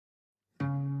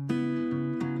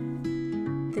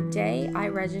The day I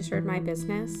registered my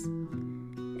business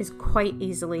is quite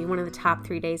easily one of the top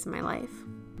 3 days of my life.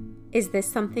 Is this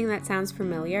something that sounds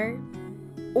familiar?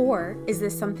 Or is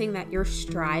this something that you're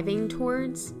striving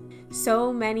towards?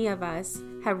 So many of us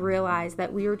have realized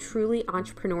that we are truly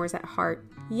entrepreneurs at heart,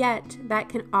 yet that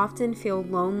can often feel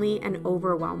lonely and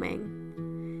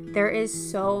overwhelming. There is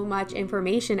so much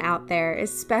information out there,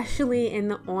 especially in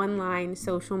the online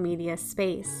social media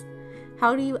space.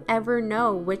 How do you ever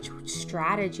know which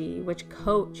strategy, which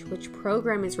coach, which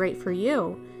program is right for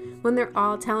you when they're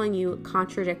all telling you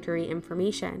contradictory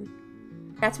information?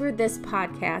 That's where this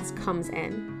podcast comes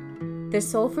in. The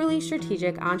Soulfully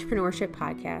Strategic Entrepreneurship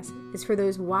podcast is for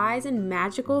those wise and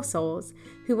magical souls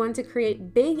who want to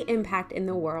create big impact in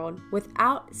the world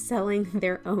without selling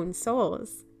their own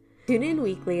souls. Tune in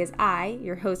weekly as I,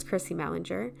 your host Chrissy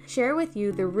Mellinger, share with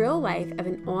you the real life of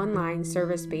an online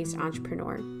service-based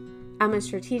entrepreneur. I'm a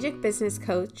strategic business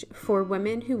coach for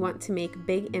women who want to make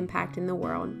big impact in the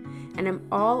world, and I'm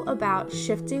all about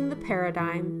shifting the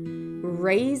paradigm,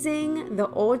 raising the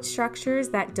old structures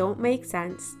that don't make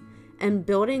sense, and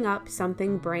building up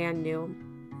something brand new.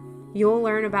 You'll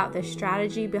learn about the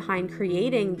strategy behind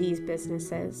creating these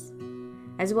businesses,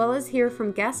 as well as hear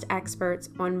from guest experts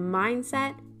on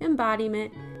mindset,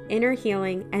 embodiment, inner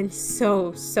healing, and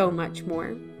so much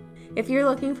more. If you're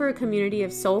looking for a community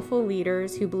of soulful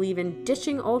leaders who believe in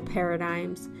ditching old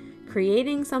paradigms,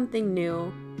 creating something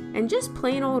new, and just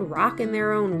plain old rockin'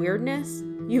 their own weirdness,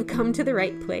 you've come to the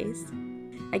right place.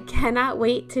 I cannot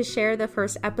wait to share the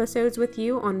first episodes with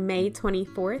you on May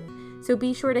 24th, so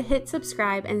be sure to hit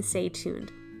subscribe and stay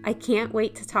tuned. I can't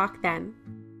wait to talk then.